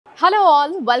Hello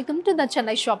all, welcome to the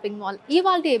Chennai shopping mall.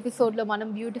 ఇవాల్టి episode లో మనం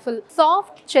beautiful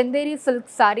soft Chanderi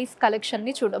silk saris collection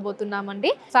ని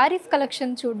చూడబోతున్నామండి. Saris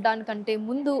collection చూడడానికంటే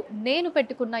ముందు నేను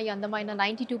పెట్టుకున్న ఈ అందమైన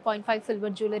 92.5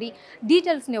 సిల్వర్ జ్యువెలరీ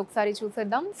డీటెయిల్స్ ని ఒకసారి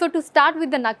చూసేద్దాం. So to start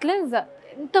with the necklace,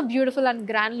 ఎంత బ్యూటిఫుల్ అండ్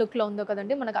గ్రాండ్ లుక్ లో ఉందో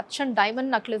కదండి. మనకు అచ్చం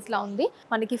డైమండ్ నెక్లెస్ లా ఉంది.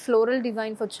 మనకి ఫ్లోరల్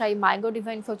డిజైన్స్ వచ్చాయి, మ్యాంగో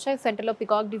డిజైన్స్ వచ్చాయి, సెంటర్ లో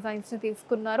పికాక్ డిజైన్స్ ని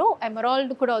తీసుకున్నారు.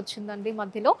 ఎమరాల్డ్ కూడా వచ్చిందండి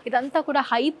మధ్యలో. ఇదంతా కూడా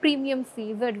హై ప్రీమియం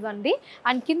సీజర్స్ అండి.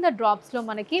 అండ్ కింద డ్రాప్స్ లో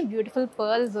మనకి బ్యూటిఫుల్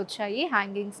పర్ల్స్ వచ్చాయి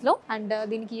హ్యాంగింగ్స్ లో. అండ్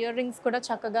దీనికి ఇయర్ రింగ్స్ కూడా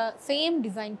చక్కగా సేమ్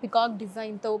డిజైన్ పికాక్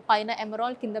డిజైన్ తో, పైన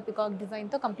ఎమరాల్డ్ కింద పికాక్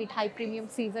డిజైన్ తో కంప్లీట్ హై ప్రీమియం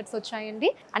సీజర్స్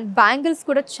వచ్చాయండి. అండ్ బ్యాంగిల్స్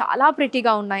కూడా చాలా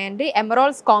ప్రిటీగా ఉన్నాయండి.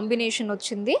 ఎమరాల్డ్స్ కాంబినేషన్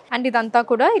వచ్చింది. అండ్ ఇదంతా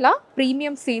కూడా ఇలా ప్రీమియం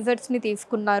సీజర్స్ ని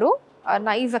తీసుకున్నారు.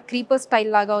 నైస్ క్రీపర్ స్టైల్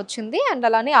లాగా వచ్చింది. అండ్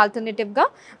అలానే ఆల్టర్నేటివ్ గా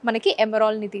మనకి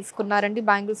ఎమరాల్డ్ ని తీసుకున్నారండి.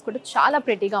 బ్యాంగిల్స్ కూడా చాలా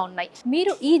ప్రెటీగా ఉన్నాయి.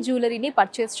 మీరు ఈ జ్యువెలరీని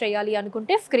పర్చేస్ చేయాలి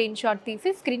అనుకుంటే స్క్రీన్ షాట్ తీసి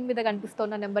స్క్రీన్ మీద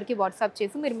కనిపిస్తున్న నెంబర్ కి వాట్సాప్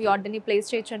చేసి మీరు మీ ఆర్డర్ ని ప్లేస్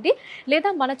చేయొచ్చండి.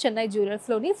 లేదా మన చెన్నై జ్యువెలర్స్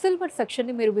లోని సిల్వర్ సెక్షన్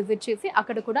ని మీరు విజిట్ చేసి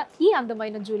అక్కడ కూడా ఈ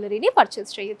అందమైన జ్యువెలరీని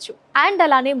పర్చేస్ చేయొచ్చు. అండ్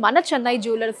అలానే మన చెన్నై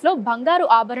జ్యువెలర్స్ లో బంగారు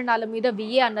ఆభరణాల మీద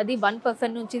విఏ అన్నది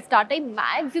 1% నుంచి స్టార్ట్ అయ్యి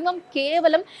మాక్సిమం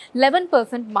కేవలం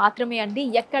 11% మాత్రమే అండి.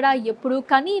 ఎక్కడ ఎప్పుడు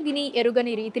కనీ విని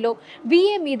ఎరుగని రీతిలో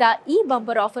విఏ మీద ఈ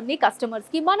బంపర్ ఆఫర్ ని కస్టమర్స్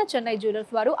కి మన చెన్నై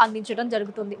జ్యువెలర్స్ వారు అందించడం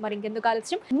జరుగుతుంది. మరి ఇంకెందుకు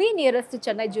ఆలస్యం, మీ నియరెస్ట్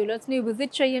చెన్నై జ్యువెలర్స్ ని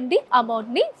విజిట్ చేయండి,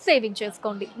 అమౌంట్ ని సేవింగ్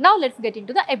చేసుకోండి. Now let's get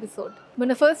into the episode.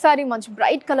 మన ఫస్ట్ సారీ మంచి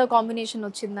బ్రైట్ కలర్ కాంబినేషన్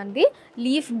వచ్చిందండి.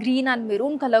 Leaf green and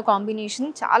maroon colour combination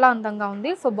చాలా అందంగా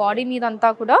ఉంది. సో బాడీ మీద అంతా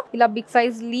కూడా ఇలా బిగ్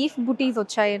సైజ్ లీఫ్ బుటీస్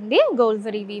వచ్చాయండి గోల్డ్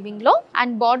జరీ వీవింగ్ లో.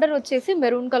 అండ్ బార్డర్ వచ్చేసి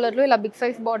మెరూన్ కలర్ లో ఇలా బిగ్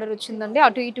సైజ్ బార్డర్ వచ్చిందండి.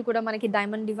 అటు ఇటు కూడా మనకి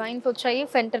డైమండ్ డిజైన్స్ వచ్చాయి.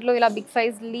 సెంటర్ లో ఇలా బిగ్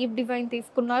సైజ్ లీఫ్ డిజైన్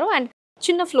తీసుకున్నారు. అండ్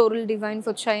చిన్న ఫ్లోరల్ డిజైన్స్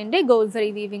వచ్చాయండి. గోల్డ్ జరీ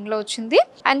వీవింగ్ లో వచ్చింది.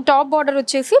 అండ్ టాప్ బార్డర్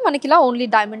వచ్చేసి మనకి ఇలా ఓన్లీ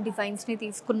డైమండ్ డిజైన్స్ ని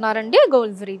తీసుకున్నారండి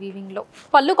గోల్డ్ జరీ వీవింగ్ లో.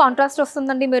 పళ్ళు కాంట్రాస్ట్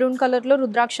వస్తుందండి. మెరూన్ కలర్ లో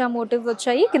రుద్రాక్ష మోటివ్స్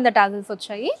వచ్చాయి, కింద టాజిల్స్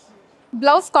వచ్చాయి.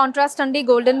 బ్లౌజ్ కాంట్రాస్ట్ అండి,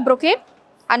 golden brocade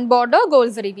and border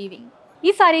gold zari weaving.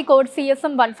 ఈ సారీ కోడ్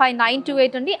CSM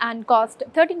 15928 అండి. And cost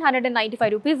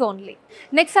 1395 rupees only.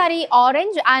 Next sorry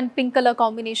orange and pink colour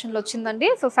కాంబినేషన్లో వచ్చిందండి.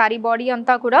 సో సారీ బాడీ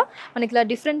అంతా కూడా మనకి ఇలా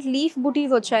డిఫరెంట్ లీఫ్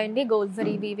బుటీస్ వచ్చాయండి గోల్డ్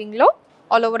జరీ వీవింగ్లో.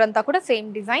 ఆల్ ఓవర్ అంతా కూడా same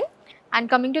design. And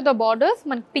coming to the borders,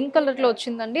 మనకి పింక్ కలర్లో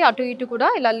వచ్చిందండి. అటు ఇటు కూడా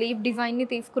ఇలా లీఫ్ డిజైన్ని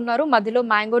తీసుకున్నారు. మధ్యలో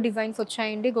మ్యాంగో డిజైన్స్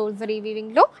వచ్చాయండి gold zari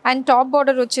వీవింగ్లో. And top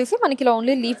border వచ్చేసి మనకి ఇలా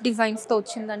ఓన్లీ లీఫ్ డిజైన్స్తో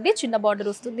వచ్చిందండి. చిన్న బార్డర్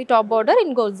వస్తుంది top border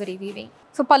in gold zari weaving.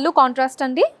 So పళ్ళు కాంట్రాస్ట్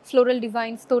అండి, ఫ్లోరల్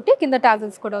డిజైన్స్ తోటి, కింద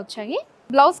టాజిల్స్ కూడా వచ్చాయి.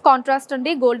 బ్లౌజ్ కాంట్రాస్ట్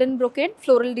అండి, గోల్డెన్ బ్రొకేట్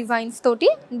ఫ్లోరల్ డిజైన్స్ తోటి,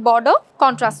 బార్డర్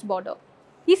కాంట్రాస్ట్ బార్డర్.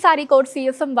 ఈ సారీ కోడ్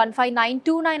CSM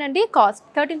 15929 అండి. Cost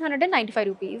 1395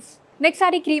 rupees. Next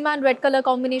sorry cream and red colour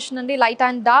combination అండి, light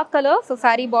and dark colour. So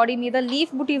sorry body మీద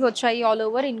లీఫ్ బుటీస్ వచ్చాయి all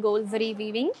over in gold zari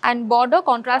weaving. And border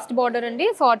contrast border అండి.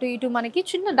 So అటు ఇటు మనకి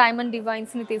చిన్న డైమండ్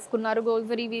డిజైన్స్ ని తీసుకున్నారు గోల్డ్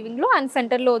జరీ వీవింగ్ లో. అండ్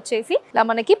సెంటర్ లో వచ్చేసి ఇలా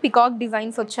మనకి పికాక్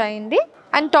డిజైన్స్ వచ్చాయండి.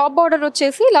 అండ్ టాప్ బార్డర్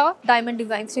వచ్చేసి ఇలా డైమండ్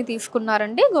డిజైన్స్ ని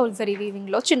తీసుకున్నారండి గోల్డ్ జరీ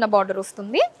వీవింగ్ లో. చిన్న బార్డర్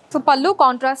వస్తుంది. సో పళ్ళు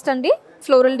కాంట్రాస్ట్ అండి,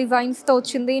 ఫ్లోరల్ డిజైన్స్ తో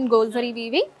వచ్చింది in gold zari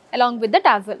weaving along with the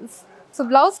tassels. So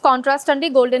blouse contrast అండి,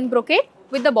 golden brocade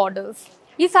with the borders.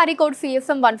 ఈ సారీ కోడ్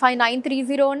CSM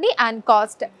 15930 అండి. అండ్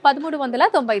కాస్ట్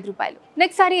 1395 రూపాయలు.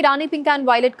 Next sorry Rani pink and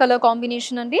violet colour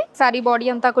combination అండి. Sorry body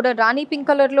అంతా కూడా రాణి pink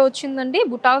colour లో వచ్చిందండి.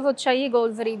 బుటాస్ వచ్చాయి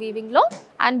గోల్డ్ జరీ వీవింగ్ లో.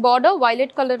 అండ్ బార్డర్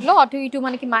వైలెట్ కలర్ లో అటు ఇటు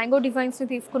మనకి మ్యాంగో డిజైన్స్ ని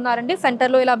తీసుకున్నారండి.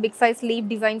 సెంటర్ లో ఇలా బిగ్ సైజ్ లీవ్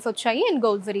డిజైన్స్ వచ్చాయి and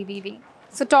gold zari weaving.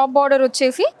 So top border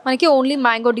వచ్చేసి మనకి ఓన్లీ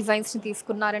మ్యాంగో డిజైన్స్ ని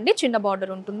తీసుకున్నారండి. చిన్న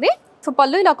బార్డర్ ఉంటుంది. సో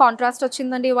పళ్ళు ఇలా కాంట్రాస్ట్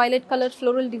వచ్చిందండి, వైలెట్ కలర్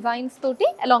ఫ్లోరల్ డిజైన్స్ తోటి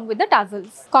along with the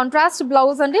tassels. Contrast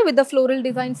blouse అండి with the floral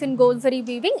designs in gold zari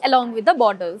weaving along with the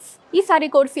borders. ఈ సారీ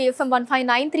కోడ్ CSM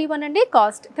 15931 అండి.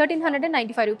 Cost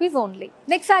 1395 rupees only.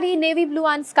 Next sorry navy blue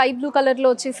and sky blue colour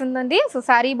లో వచ్చేసిందండి. So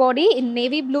sorry body in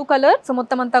navy blue colour. So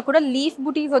మొత్తం అంతా కూడా leaf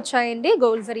బుటీస్ వచ్చాయండి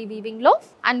gold zari weaving లో.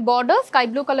 And border sky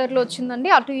blue colour లో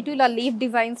వచ్చిందండి. అటు ఇటు ఇలా లీఫ్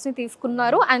డిజైన్స్ ని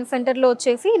తీసుకున్నారు. అండ్ సెంటర్ లో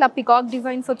వచ్చేసి ఇలా పికాక్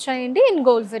డిజైన్స్ వచ్చాయండి in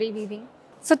gold zari weaving.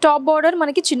 So top border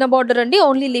మనకి చిన్న బార్డర్ అండి,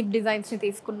 ఓన్లీ లీఫ్ డిజైన్స్ ని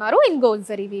తీసుకున్నారు in gold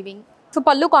zari weaving. So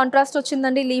పళ్ళు కాంట్రాస్ట్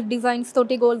వచ్చిందండి, లీఫ్ డిజైన్స్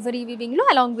తోటి గోల్డ్ జరీ వీవింగ్ లో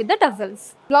along with the tassels.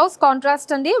 Blouse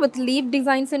contrast అండి with leaf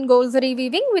designs in gold zari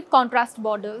weaving with contrast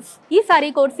borders. ఈ సారీ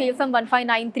కోడ్ CSM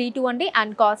 15932 అండి.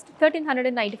 And cost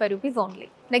 1395 rupees only.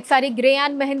 Next sorry grey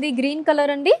and mehndi green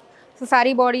colour అండి. So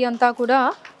sorry body అంతా కూడా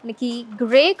మనకి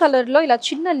grey colour లో ఇలా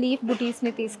చిన్న లీఫ్ బుటీస్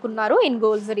ని తీసుకున్నారు in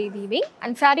gold zari weaving.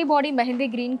 And sorry body mehndi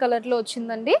green colour లో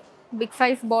వచ్చిందండి. Big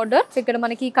size border. ఇక్కడ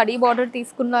మనకి కడీ బార్డర్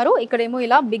తీసుకున్నారు. ఇక్కడేమో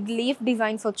ఇలా బిగ్ లీఫ్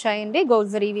డిజైన్స్ వచ్చాయండి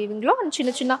గోల్డ్ జరీ వీవింగ్ లో. అండ్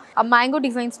చిన్న చిన్న మ్యాంగో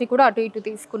డిజైన్స్ ని కూడా అటు ఇటు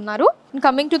తీసుకున్నారు.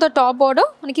 Coming to the top border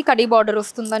మనకి కడీ బార్డర్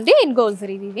వస్తుందండి ఇన్ గోల్డ్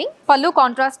జరీ వీవింగ్. పళ్ళు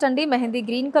కాంట్రాస్ట్ అండి, మెహందీ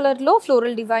గ్రీన్ కలర్ లో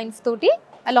ఫ్లోరల్ డిజైన్స్ తోటి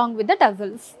along with the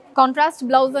tassels. Contrast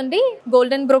blouse అండి,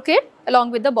 golden brocade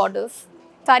along with the borders.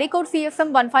 Sorry code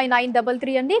CSM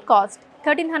 15933 అండి, cost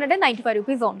 1395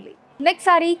 rupees only. Next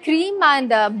sorry cream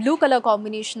and blue colour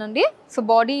combination అండి. So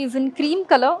body is in cream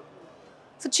colour.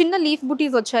 So చిన్న leaf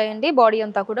బుటీస్ వచ్చాయండి body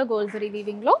అంతా కూడా gold zari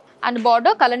weaving లో. And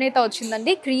border కలనేత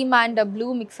వచ్చిందండి, cream and blue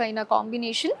mix అయిన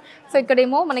combination. So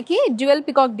ఇక్కడేమో మనకి డ్యూయల్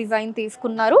పికాక్ డిజైన్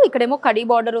తీసుకున్నారు, ఇక్కడేమో కడీ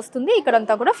బార్డర్ వస్తుంది,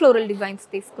 ఇక్కడంతా కూడా ఫ్లోరల్ డిజైన్స్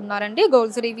తీసుకున్నారండి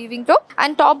గోల్డ్ జరీ వీవింగ్ లో.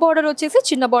 అండ్ టాప్ బార్డర్ వచ్చేసి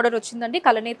చిన్న బార్డర్ వచ్చిందండి,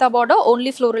 కలనేత border,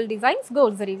 only floral designs,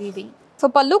 gold zari weaving. So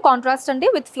పల్లు కాంట్రాస్ట్ అండి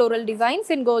with floral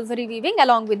designs in gold zari weaving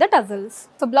along with the tassels.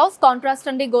 So blouse contrast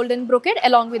అండి, golden brocade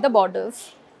along with the borders.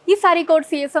 ఈ sorry code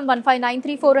CSM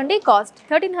 15934 అండి, cost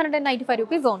 1395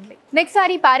 rupees only. Next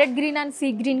sorry parrot green and sea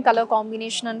green colour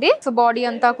combination అండి. So body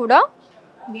అంతా కూడా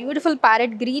beautiful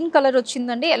parrot green colour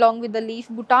వచ్చిందండి along with the leaf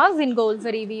buttas in gold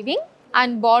zari weaving.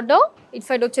 And border it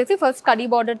side వచ్చేసి first khadi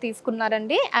border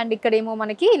తీసుకున్నారండి, and ఇక్కడేమో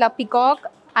మనకి ఇలా peacock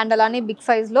and అలానే బిగ్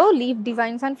సైజ్ లో leaf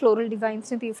designs and floral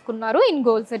designs ని తీసుకున్నారు in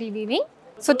gold zari weaving.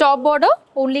 So top border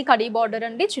only khadi border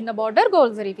అండి, చిన్న బార్డర్,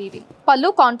 గోల్డ్ జరీ వీవింగ్. పల్లు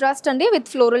కాంట్రాస్ట్ అండి with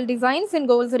floral designs in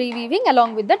gold zari weaving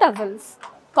along with the tassels.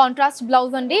 Contrast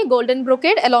blouse అండి, golden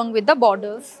brocade along with the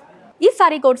borders. ఈ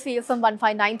sorry code CSM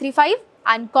 15935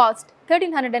 and cost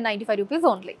 1395 rupees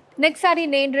only. Next sorry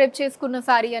నేను drape చేసుకున్న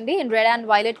sorry అండి in red and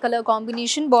violet colour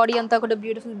combination. Body అంతా కూడా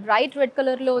beautiful bright red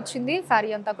colour లో వచ్చింది. Sorry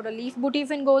అంతా కూడా leaf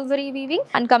booties in gold zari weaving.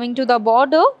 And coming to the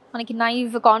border మనకి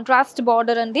నైస్ కాంట్రాస్ట్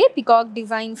బార్డర్ అండి, పికాక్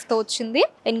డిజైన్స్ తో వచ్చింది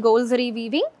in gold zari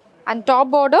weaving. And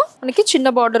top border మనకి చిన్న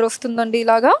బార్డర్ వస్తుందండి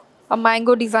ఇలాగా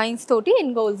మ్యాంగో డిజైన్స్ తోటి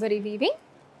in gold zari weaving.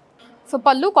 So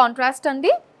పల్లు కాంట్రాస్ట్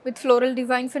అండి with floral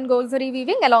designs in gold zari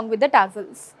weaving along with the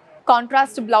tassels.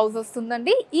 Contrast blouse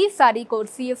వస్తుందండి. ఈ sorry code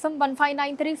CSM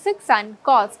 15936 and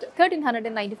cost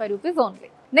 1395 rupees only.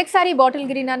 Next sorry bottle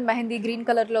green and mehndi green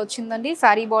colour లో వచ్చిందండి.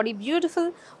 Sorry body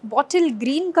beautiful bottle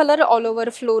green colour all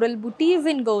over floral buttis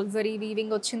in gold zari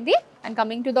weaving వచ్చింది. And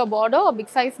coming to the border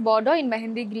big size border in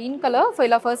mehndi green colour. So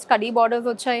ఇలా first khadi borders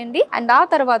వచ్చాయండి, and ఆ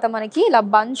తర్వాత మనకి ఇలా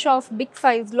bunch of big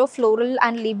size లో floral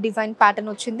and leaf design pattern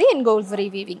వచ్చింది in gold zari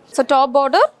weaving. So top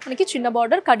border మనకి చిన్న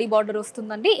బార్డర్ కడీ బార్డర్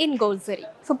వస్తుందండి ఇన్ గోల్డ్ జరీ.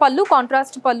 సో పల్లు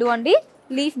కాంట్రాస్ట్ పల్లు అండి,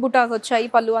 లీఫ్ బుటాస్ వచ్చాయి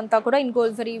పల్లు అంతా కూడా in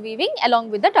gold zari weaving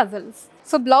along with the tassels.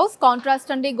 So blouse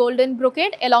contrast అండి, golden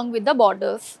brocade along with the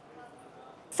borders.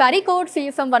 Sorry code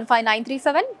CSM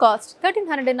 15937 cost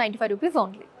 1395 rupees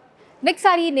only. Next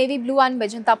sorry navy blue and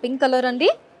magenta pink colour అండి,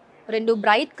 రెండు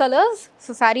bright colours.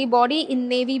 So sorry body in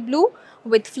navy blue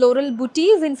with floral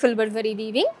buttis in silver zari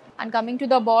weaving. And coming to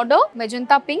the border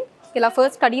magenta pink, ఇలా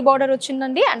first khadi border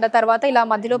వచ్చిందండి, and ఆ తర్వాత ఇలా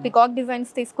మధ్యలో peacock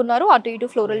designs తీసుకున్నారు, అటు ఇటు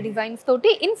ఫ్లోరల్ డిజైన్స్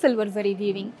తోటి in silver zari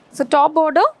weaving. So top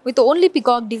border with only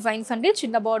peacock designs అండి,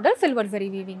 చిన్న బార్డర్ సిల్వర్ జరీ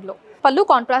వీవింగ్ లో. పల్లు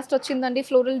కాంట్రాస్ట్ వచ్చిందండి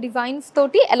ఫ్లోరల్ డిజైన్స్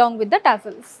తోటి along with the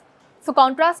tassels. So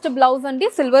contrast blouse అండి,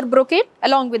 silver brocade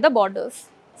along with the borders.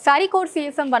 Sorry code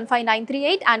CSM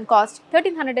 15938 and cost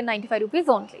 1395 rupees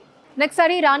only. Next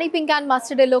sorry Rani pink and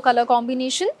mustard yellow colour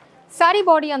combination. Sorry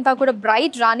body అంతా కూడా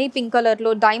bright రాణి pink colour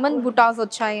లో diamond బుటాస్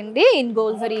వచ్చాయండి in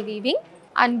gold zari weaving.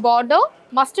 And border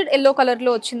mustard yellow colour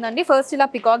లో వచ్చిందండి. First ఇలా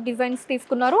peacock designs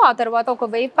తీసుకున్నారు, ఆ తర్వాత ఒక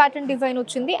వేవ్ ప్యాటర్న్ డిజైన్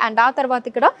వచ్చింది, అండ్ ఆ తర్వాత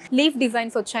ఇక్కడ లీఫ్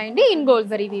డిజైన్స్ వచ్చాయండి in gold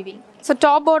zari weaving. So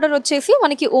top border వచ్చేసి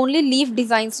మనకి ఓన్లీ లీఫ్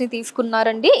డిజైన్స్ ని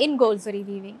తీసుకున్నారండి ఇన్ గోల్డ్ జరీ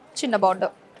వీవింగ్, చిన్న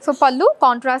బార్డర్. సో పల్లు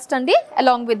కాంట్రాస్ట్ అండి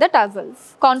along with the tassels.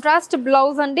 Contrast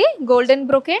blouse అండి, golden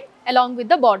brocade along with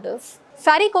the borders.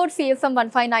 Sorry code CSM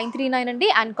 15939 అండి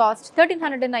and cost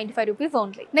 1395 rupees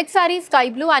only. Next sorry sky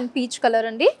blue and peach colour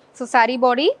అండి. So sorry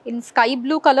body in sky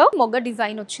blue colour మొగ్గ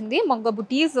design వచ్చింది, మొగ్గ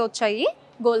బుటీస్ వచ్చాయి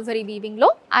gold zari weaving లో.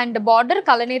 And border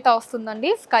కలనేత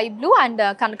వస్తుందండి, sky blue and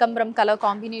కనకంబరం colour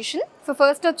combination. So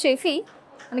first వచ్చేసి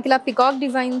మనకి ఇలా పికాక్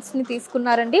డిజైన్స్ ని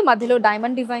తీసుకున్నారండి, మధ్యలో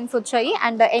డైమండ్ డిజైన్స్ వచ్చాయి,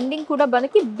 అండ్ ఎండింగ్ కూడా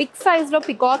మనకి బిగ్ సైజ్ లో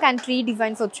పికాక్ అండ్ ట్రీ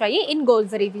డిజైన్స్ వచ్చాయి in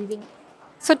gold zari weaving.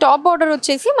 So top border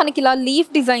వచ్చేసి మనకి ఇలా లీఫ్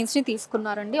డిజైన్స్ ని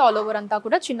తీసుకున్నారండి, ఆల్ ఓవర్ అంతా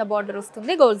కూడా చిన్న బార్డర్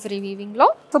వస్తుంది గోల్డ్ జరీ వీవింగ్ లో.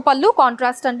 సో పల్లు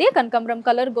కాంట్రాస్ట్ అండి, కనకాంబరం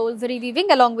colour gold zari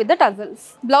weaving along with the tassels.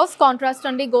 Blouse contrast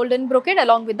అండి, golden brocade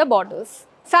along with the borders.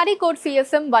 Sorry code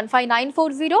CSM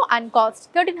 15940 and cost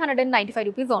 1395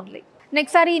 rupees only.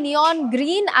 Next sorry neon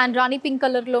green and Rani pink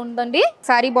colour లో ఉందండి.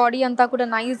 Sorry body అంతా కూడా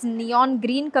nice neon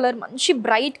green colour, మంచి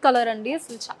bright colour అండి,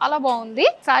 అసలు చాలా బాగుంది.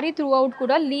 సారీ త్రూ అవుట్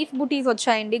కూడా లీఫ్ బుటీస్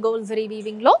వచ్చాయండి గోల్డ్ జరీ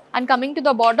వీవింగ్ లో. And coming to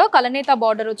the border కలనేత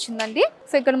border వచ్చిందండి.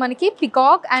 సో ఇక్కడ మనకి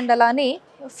పికాక్ అండ్ అలానే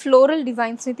ఫ్లోరల్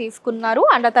డిజైన్స్ ని తీసుకున్నారు,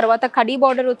 అండ్ ఆ తర్వాత కడీ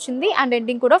బార్డర్ వచ్చింది, అండ్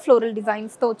ఎండింగ్ కూడా ఫ్లోరల్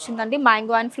డిజైన్స్ తో వచ్చిందండి,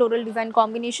 mango and floral design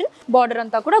combination. Border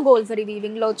అంతా కూడా గోల్డ్ జరీ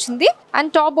వీవింగ్ లో వచ్చింది,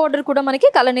 అండ్ టాప్ బార్డర్ కూడా మనకి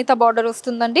కలనేత బార్డర్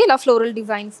వస్తుందండి, ఇలా ఫ్లోరల్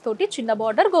డిజైన్స్ తోటి చిన్న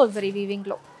బార్డర్ గోల్డ్ జరీ వీవింగ్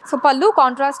లో. సో పల్లు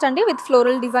కాంట్రాస్ట్ అండి with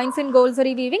floral designs in gold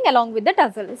zari weaving along with the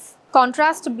tassels.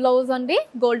 Contrast blouse అండి,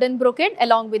 golden brocade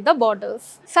along with the borders.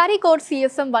 Sorry code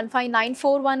CSM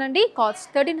 15941 అండి, cost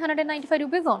 1395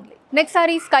 rupees only. Next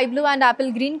sorry sky blue and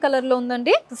Apple green colour లో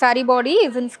ఉందండి. Sorry body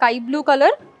is in sky blue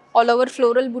colour, all over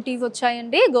floral బుటీస్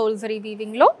వచ్చాయండి gold zari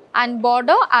weaving లో. And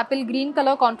border Apple green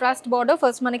colour contrast border.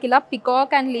 First మనకి ఇలా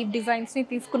peacock and leave designs ని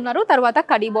తీసుకున్నారు, తర్వాత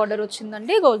khadi border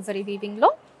వచ్చిందండి గోల్డ్ జరీ వీవింగ్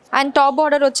లో. అండ్ టాప్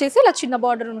బార్డర్ వచ్చేసి ఇలా చిన్న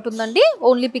బార్డర్ ఉంటుందండి,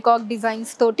 ఓన్లీ పికాక్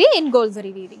డిజైన్స్ తోటి in gold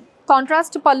zari weaving.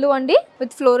 Contrast పల్లు అండి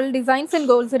with floral designs in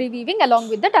gold zari weaving along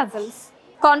with the tassels.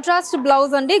 Contrast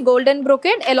blouse అండి, golden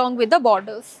brocade along with the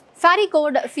borders. Sorry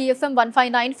code CSM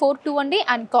 15942 అండి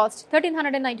and cost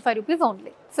 1395 rupees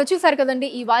only. So చూసారు కదండి,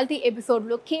 ఇవాల్టి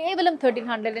ఎపిసోడ్లో కేవలం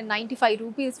 1395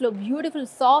 రూపీస్లో beautiful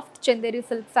soft Chanderi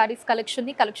silk saris collection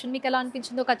మీకు ఎలా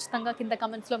అనిపించిందో ఖచ్చితంగా కింద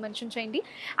కమెంట్స్లో మెన్షన్ చేయండి.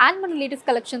 అండ్ మన లేటెస్ట్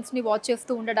కలెక్షన్స్ని వాచ్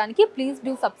చేస్తూ ఉండడానికి please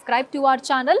do subscribe to our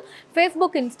channel.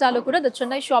 Facebook, ఇన్స్టాలో కూడా the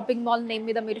Chennai shopping mall name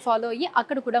మీద మీరు ఫాలో అయ్యి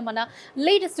అక్కడ కూడా మన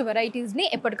లేటెస్ట్ వెరైటీస్ని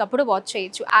ఎప్పటికప్పుడు వాచ్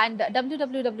చేయొచ్చు. అండ్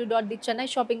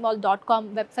www.thechennai-shoppingmall.com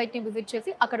వెబ్సైట్ని విజిట్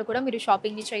చేసి అక్కడ కూడా మీరు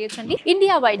షాపింగ్ని చేయొచ్చండి.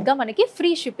 ఇండియా వైడ్గా మనకి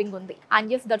ఫ్రీ షిప్పింగ్ ఉంది. And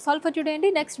yes, that's all for today అండి.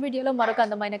 నెక్స్ట్ వీడియోలో మరొక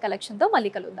అందమైన కలెక్షన్తో మళ్ళీ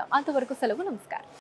కలుద్దాం. అంతవరకు సెలవు, నమస్కారం.